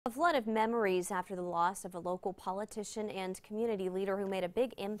A flood of memories after the loss of a local politician and community leader who made a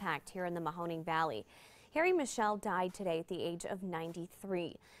big impact here in the Longtime Valley. Harry Meshel died today at the age of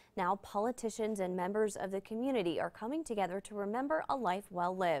 93. Now politicians and members of the community are coming together to remember a life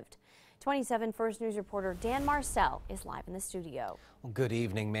well lived. 27 First News reporter Dan Marcel is live in the studio. Well, good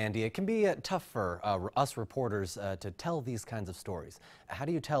evening, Mandy. It can be tough for us reporters to tell these kinds of stories. How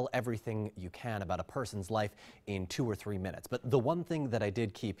do you tell everything you can about a person's life in 2 or 3 minutes? But the one thing that I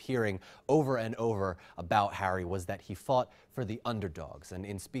did keep hearing over and over about Harry was that he fought for the underdogs. And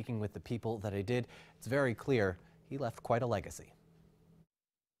in speaking with the people that I did, it's very clear he left quite a legacy.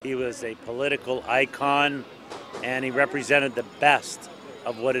 He was a political icon, and he represented the best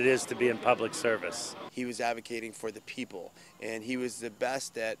of what it is to be in public service. He was advocating for the people, and he was the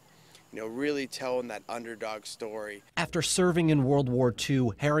best at, really telling that underdog story. After serving in World War II,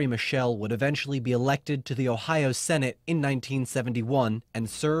 Harry Meshel would eventually be elected to the Ohio Senate in 1971 and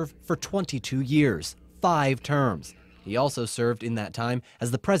serve for 22 years, 5 terms. He also served in that time as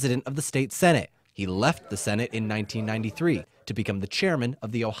the president of the state Senate. He left the Senate in 1993 to become the chairman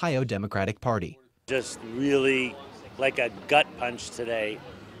of the Ohio Democratic Party. Just really like a gut punch today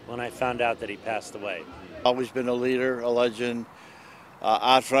when I found out that he passed away. Always been a leader, a legend,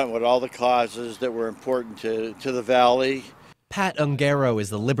 out front with all the causes that were important to the valley. Pat Ungaro is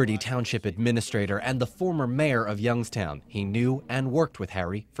the Liberty Township administrator and the former mayor of Youngstown. He knew and worked with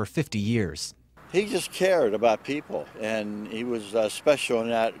Harry for 50 years. He just cared about people, and he was special in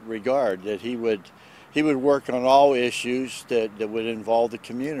that regard, that he would work on all issues that would involve the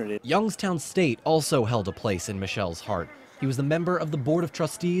community. Youngstown State also held a place in Meshel's heart. He was the member of the Board of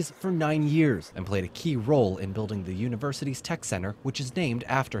Trustees for 9 years and played a key role in building the university's tech center, which is named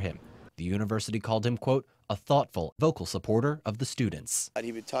after him. The university called him, quote, a thoughtful, vocal supporter of the students.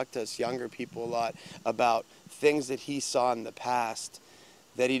 He would talk to us younger people a lot about things that he saw in the past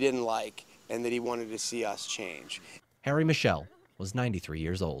that he didn't like and that he wanted to see us change. Harry Meshel was 93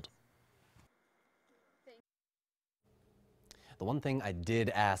 years old. The one thing I did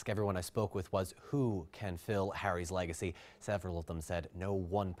ask everyone I spoke with was who can fill Harry's legacy. Several of them said no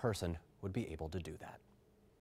one person would be able to do that.